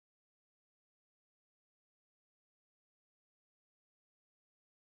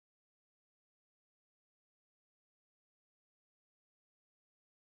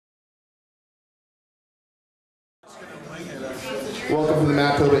Welcome to the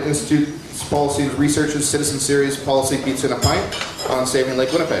Manitoba Institute's Policy Research and Citizen Series Policy Beats in a Pint on saving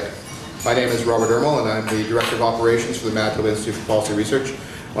Lake Winnipeg. My name is Robert Ermel and I'm the Director of Operations for the Manitoba Institute for Policy Research.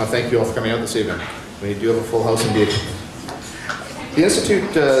 I want to thank you all for coming out this evening. We do have a full house indeed. The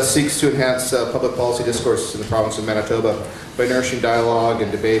Institute seeks to enhance public policy discourse in the province of Manitoba by nourishing dialogue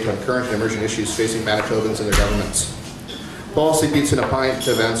and debate on current and emerging issues facing Manitobans and their governments. Policy Beats in a Pint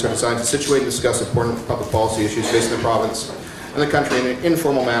events are designed to situate and discuss important public policy issues facing the province and the country in an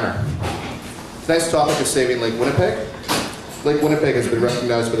informal manner. Tonight's topic is saving Lake Winnipeg. Lake Winnipeg has been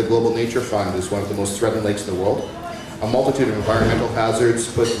recognized by the Global Nature Fund as one of the most threatened lakes in the world. A multitude of environmental hazards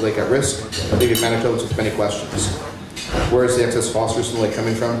put the lake at risk, leaving Manitobans with many questions. Where is the excess phosphorus in the lake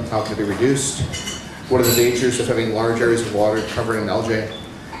coming from? How can it be reduced? What are the dangers of having large areas of water covered in algae?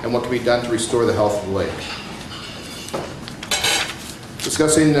 And what can be done to restore the health of the lake?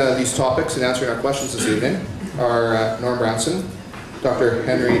 Discussing these topics and answering our questions this evening are Norm Brandson, Dr.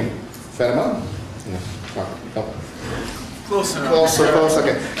 Henry Fenema, Close enough. Close,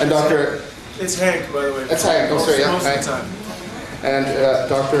 okay. And Dr. It's Hank, by the way. It's Hank, oh sorry, yeah. Most of the time. And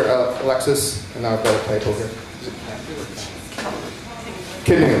Dr. Alexis, and now I've got a typo here.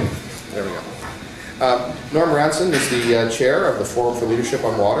 Kidney. There we go. Norm Brandson is the chair of the Forum for Leadership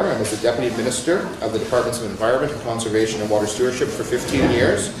on Water and was the Deputy Minister of the Departments of Environment, Conservation and Water Stewardship for 15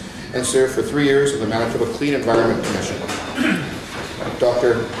 years and served for 3 years with the Manitoba Clean Environment Commission.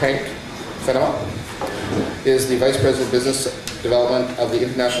 Dr. Hank Fenema is the Vice President of Business Development of the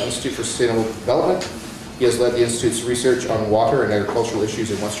International Institute for Sustainable Development. He has led the Institute's research on water and agricultural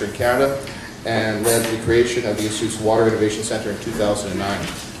issues in Western Canada and led the creation of the Institute's Water Innovation Centre in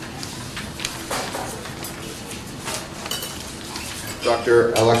 2009.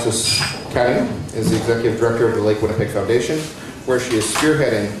 Dr. Alexis Canning is the Executive Director of the Lake Winnipeg Foundation, where she is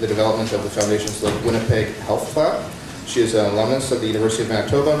spearheading the development of the Foundation's Lake Winnipeg Health Lab. She is an alumnus of the University of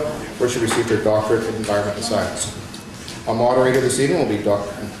Manitoba, where she received her doctorate in environmental science. Our moderator this evening will be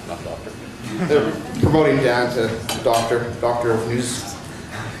They're promoting Dan to Doctor of News.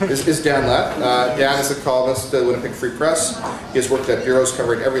 This is Dan Lett. Dan is a columnist at the Winnipeg Free Press. He has worked at bureaus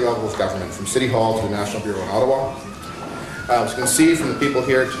covering every level of government, from City Hall to the National Bureau in Ottawa. As you can see from the people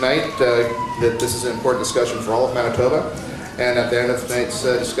here tonight that this is an important discussion for all of Manitoba. And at the end of tonight's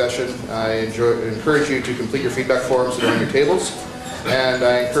discussion, I encourage you to complete your feedback forms that are on your tables. And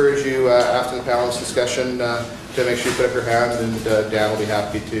I encourage you, after the panelist discussion, to make sure you put up your hand, and Dan will be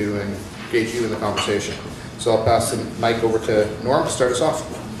happy to engage you in the conversation. So I'll pass the mic over to Norm to start us off.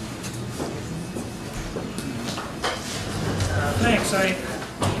 Thanks. Can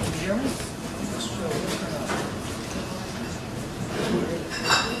you hear me?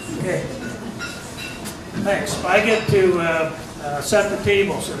 Okay. Thanks. I get to set the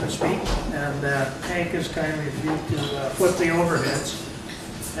table, so to speak, and Hank has kindly agreed to flip the overheads.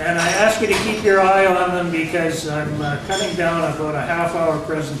 And I ask you to keep your eye on them because I'm cutting down about a half-hour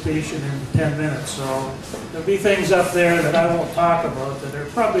presentation in 10 minutes. So there'll be things up there that I won't talk about that are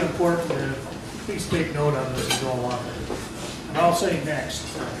probably important to please take note of as we go along. And I'll say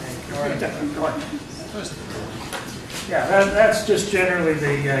next. Yeah, that's just generally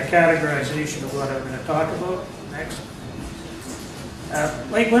the categorization of what I'm going to talk about. Next.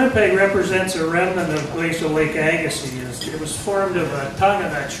 Lake Winnipeg represents a remnant of glacial Lake Agassiz. It was formed of a tongue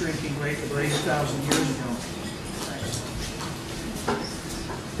of that shrinking lake about 8,000 years ago.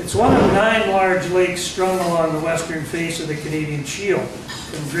 It's one of 9 large lakes strung along the western face of the Canadian Shield,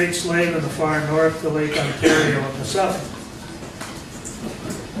 from Great Slave in the far north to Lake Ontario in the south.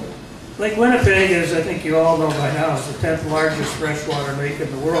 Lake Winnipeg, as I think you all know by now, is the 10th largest freshwater lake in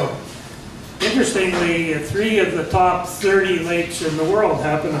the world. Interestingly, 3 of the top 30 lakes in the world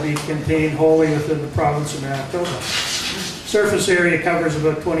happen to be contained wholly within the province of Manitoba. Surface area covers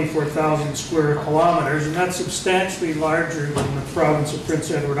about 24,000 square kilometers, and that's substantially larger than the province of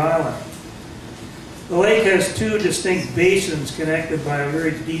Prince Edward Island. The lake has 2 distinct basins connected by a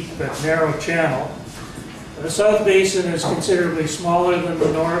very deep but narrow channel. The south basin is considerably smaller than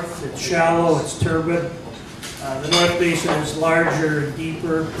the north. It's shallow, it's turbid. The north basin is larger and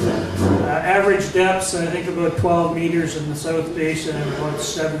deeper. Average depths, I think, about 12 meters in the south basin and about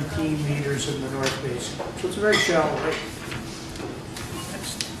 17 meters in the north basin. So it's a very shallow lake.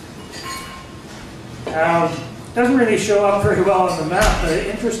 Doesn't really show up very well on the map, but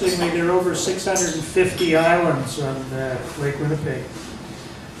interestingly, there are over 650 islands on Lake Winnipeg.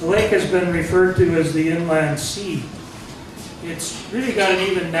 The lake has been referred to as the Inland Sea. It's really got an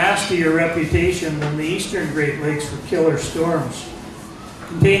even nastier reputation than the eastern Great Lakes for killer storms. It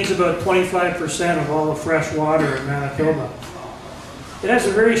contains about 25% of all the fresh water in Manitoba. It has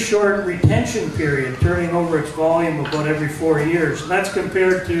a very short retention period, turning over its volume about every 4 years. And that's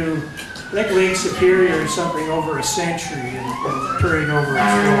compared to, I think Lake Superior is something over a century in turning over its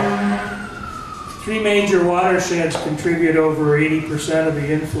flow. 3 major watersheds contribute over 80% of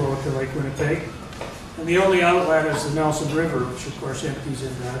the inflow to Lake Winnipeg. And the only outlet is the Nelson River, which of course empties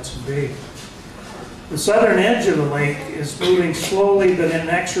into Hudson Bay. The southern edge of the lake is moving slowly but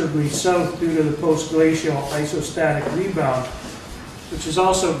inexorably south due to the post-glacial isostatic rebound, which is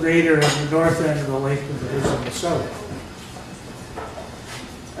also greater at the north end of the lake than it is in the south.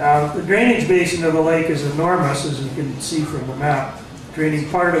 The drainage basin of the lake is enormous, as you can see from the map, draining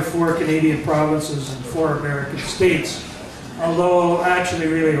part of 4 Canadian provinces and 4 American states, although actually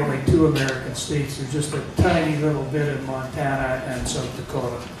really only 2 American states. There's just a tiny little bit in Montana and South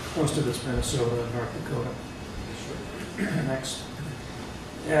Dakota. Most of it's Minnesota and North Dakota. Next.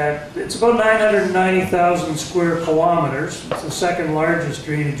 It's about 990,000 square kilometers. It's the second largest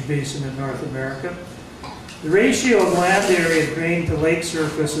drainage basin in North America. The ratio of land area drained to lake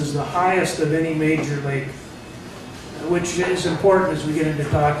surface is the highest of any major lake, which is important as we get into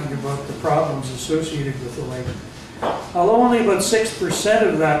talking about the problems associated with the lake. Although only about 6%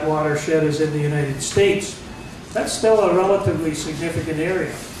 of that watershed is in the United States, that's still a relatively significant area.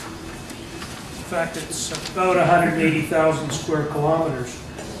 In fact, it's about 180,000 square kilometers.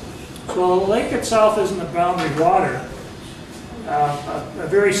 So the lake itself isn't a boundary water. A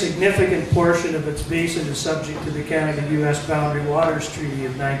very significant portion of its basin is subject to the Canada-U.S. Boundary Waters Treaty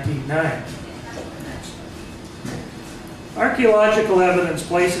of 1909. Archaeological evidence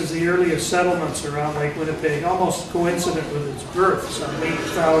places the earliest settlements around Lake Winnipeg almost coincident with its birth some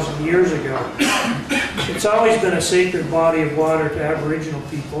 8,000 years ago. It's always been a sacred body of water to Aboriginal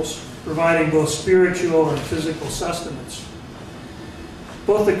peoples, providing both spiritual and physical sustenance.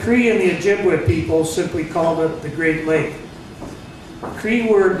 Both the Cree and the Ojibwe peoples simply called it the Great Lake. The Cree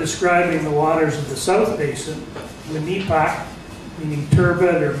word describing the waters of the South Basin, Winnipak, meaning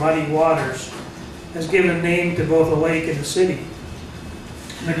turbid or muddy waters, has given name to both a lake and a city.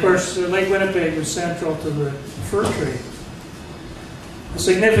 And of course, Lake Winnipeg was central to the fur trade. A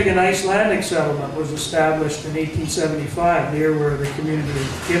significant Icelandic settlement was established in 1875 near where the community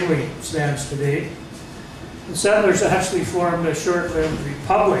of Gimli stands today. The settlers actually formed a short-lived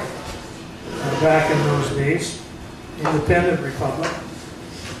republic back in those days, independent republic.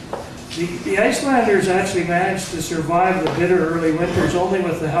 The Icelanders actually managed to survive the bitter early winters only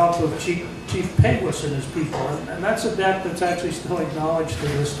with the help of Chief Pegwas and his people, and that's a debt that's actually still acknowledged to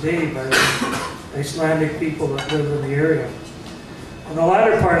this day by the Icelandic people that live in the area. In the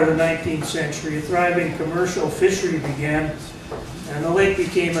latter part of the 19th century, a thriving commercial fishery began, and the lake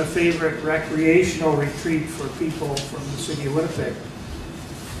became a favorite recreational retreat for people from the city of Winnipeg.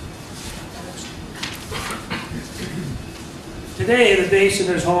 Today, the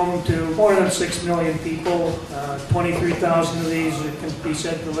basin is home to more than 6 million people. 23,000 of these can be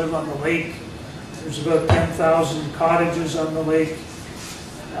said to live on the lake. There's about 10,000 cottages on the lake.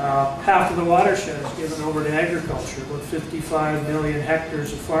 Half of the watershed is given over to agriculture, about 55 million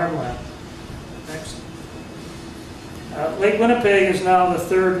hectares of farmland. Next. Lake Winnipeg is now the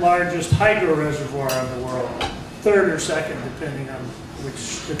 3rd largest hydro reservoir in the world. 3rd or 2nd, depending on which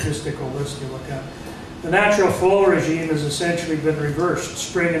statistical list you look at. The natural flow regime has essentially been reversed.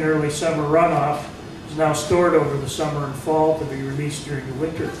 Spring and early summer runoff is now stored over the summer and fall to be released during the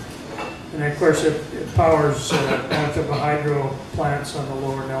winter. And of course, it powers Manitoba hydro plants on the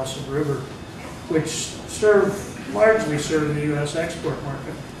lower Nelson River, which largely serve the U.S. export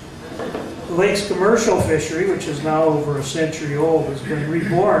market. The lake's commercial fishery, which is now over a century old, has been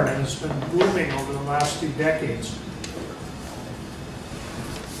reborn and has been booming over the last 2 decades.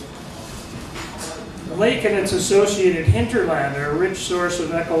 The lake and its associated hinterland are a rich source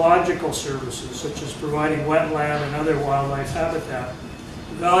of ecological services, such as providing wetland and other wildlife habitat,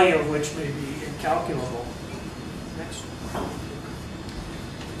 the value of which may be incalculable. Next.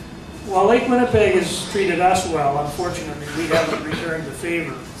 While Lake Winnipeg has treated us well, unfortunately, we haven't returned the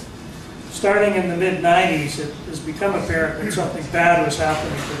favor. Starting in the mid-90s, it has become apparent that something bad was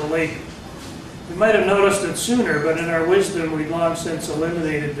happening to the lake. We might have noticed it sooner, but in our wisdom, we'd long since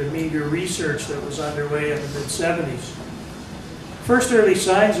eliminated the meager research that was underway in the mid-70s. First early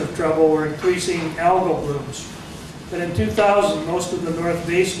signs of trouble were increasing algal blooms. But in 2000, most of the North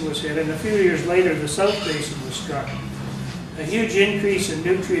Basin was hit, and a few years later, the South Basin was struck. A huge increase in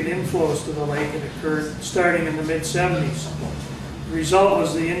nutrient inflows to the lake had occurred starting in the mid-70s. The result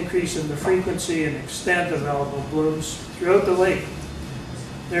was the increase in the frequency and extent of algal blooms throughout the lake.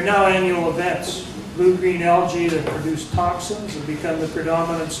 They're now annual events. Blue-green algae that produce toxins have become the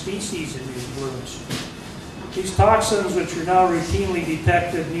predominant species in these blooms. These toxins, which are now routinely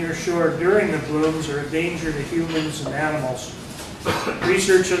detected near shore during the blooms, are a danger to humans and animals.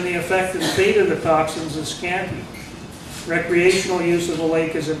 Research on the effect and fate of the toxins is scanty. Recreational use of the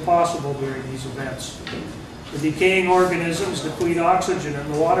lake is impossible during these events. The decaying organisms deplete oxygen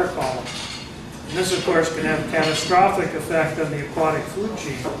in the water column. And this, of course, can have a catastrophic effect on the aquatic food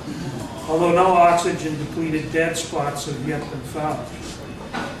chain, although no oxygen-depleted dead spots have yet been found.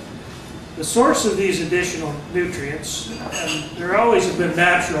 The source of these additional nutrients, and there always have been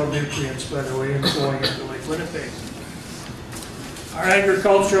natural nutrients, by the way, flowing into Lake Winnipeg, are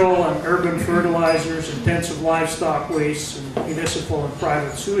agricultural and urban fertilizers, intensive livestock wastes, and municipal and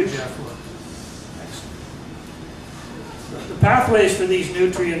private sewage effluent. Next. The pathways for these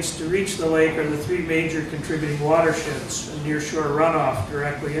nutrients to reach the lake are the three major contributing watersheds and nearshore runoff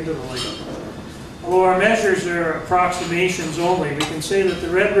directly into the lake. Although our measures are approximations only, we can say that the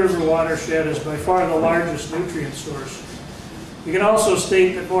Red River watershed is by far the largest nutrient source. We can also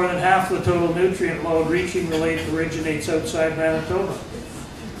state that more than half the total nutrient load reaching the lake originates outside Manitoba.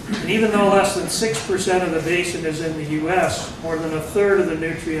 And even though less than 6% of the basin is in the U.S., more than a third of the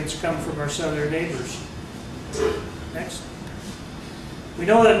nutrients come from our southern neighbors. Next. We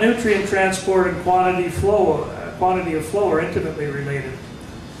know that nutrient transport and quantity of flow are intimately related.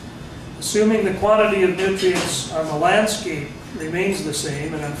 Assuming the quantity of nutrients on the landscape remains the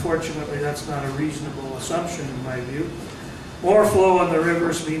same, and unfortunately that's not a reasonable assumption in my view, more flow on the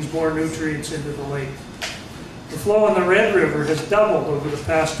rivers means more nutrients into the lake. The flow on the Red River has doubled over the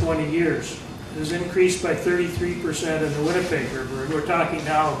past 20 years. It has increased by 33% in the Winnipeg River, and we're talking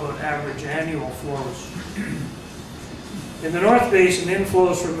now about average annual flows. In the North Basin,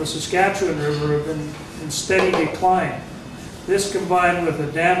 inflows from the Saskatchewan River have been in steady decline. This, combined with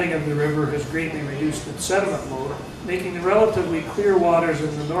the damming of the river, has greatly reduced its sediment load, making the relatively clear waters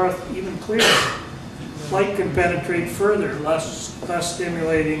in the north even clearer. Light can penetrate further, thus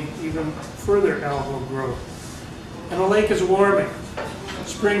stimulating even further algal growth. And the lake is warming.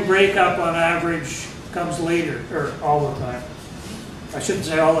 Spring breakup on average comes later, or all the time. I shouldn't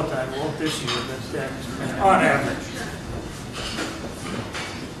say all the time, it won't this year, but on average.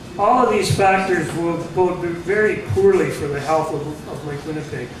 All of these factors will bode very poorly for the health of Lake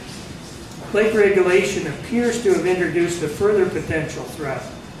Winnipeg. Lake regulation appears to have introduced a further potential threat.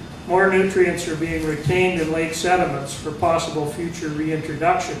 More nutrients are being retained in lake sediments for possible future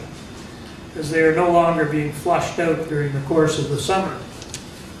reintroduction, as they are no longer being flushed out during the course of the summer.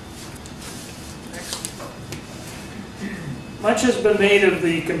 Next. Much has been made of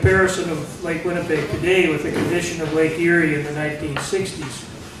the comparison of Lake Winnipeg today with the condition of Lake Erie in the 1960s,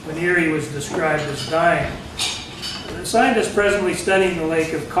 when Erie was described as dying. The scientists presently studying the lake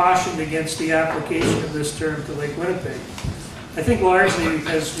have cautioned against the application of this term to Lake Winnipeg. I think largely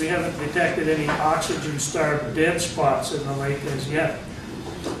because we haven't detected any oxygen-starved dead spots in the lake as yet.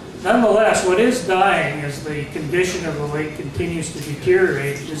 Nonetheless, what is dying as the condition of the lake continues to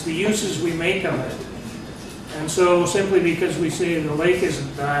deteriorate is the uses we make of it. And so simply because we say the lake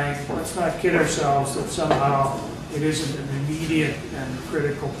isn't dying, let's not kid ourselves that somehow it isn't an immediate and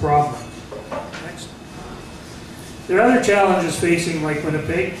critical problem. Next. There are other challenges facing Lake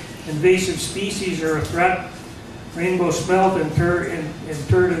Winnipeg. Invasive species are a threat. Rainbow smelt entered in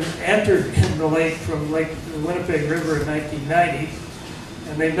the lake from the Winnipeg River in 1990,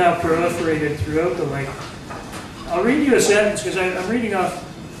 and they've now proliferated throughout the lake. I'll read you a sentence because I'm reading off.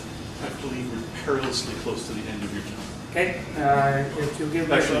 I believe we're perilously close to the end of your time. Okay, if you'll give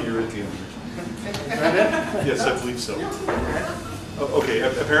me Actually, you're at the end of your time. Right. Yes, I believe so. Okay,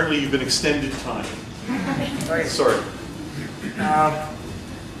 apparently you've been extended time. Right. Sorry.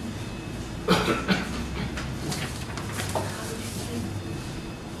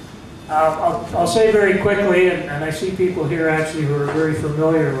 I'll say very quickly, and I see people here actually who are very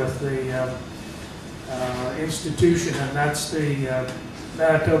familiar with the institution, and that's the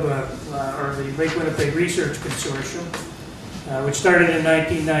Manitoba, or the Lake Winnipeg Research Consortium, which started in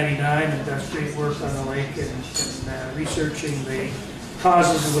 1999 and does great work on the lake and researching the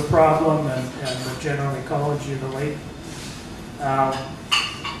causes of the problem and the general ecology of the lake.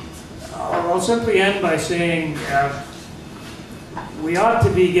 I'll simply end by saying we ought to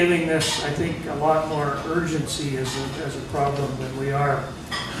be giving this, I think, a lot more urgency as a problem than we are.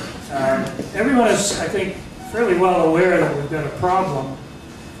 Everyone is, I think, fairly well aware that we've got a problem.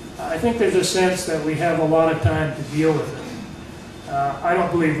 I think there's a sense that we have a lot of time to deal with it. I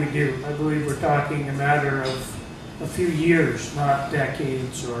don't believe we do. I believe we're talking a matter of a few years, not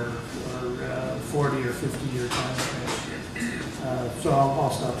decades or 40 or 50-year time frames. So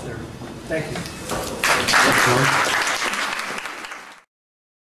I'll stop there. Thank you.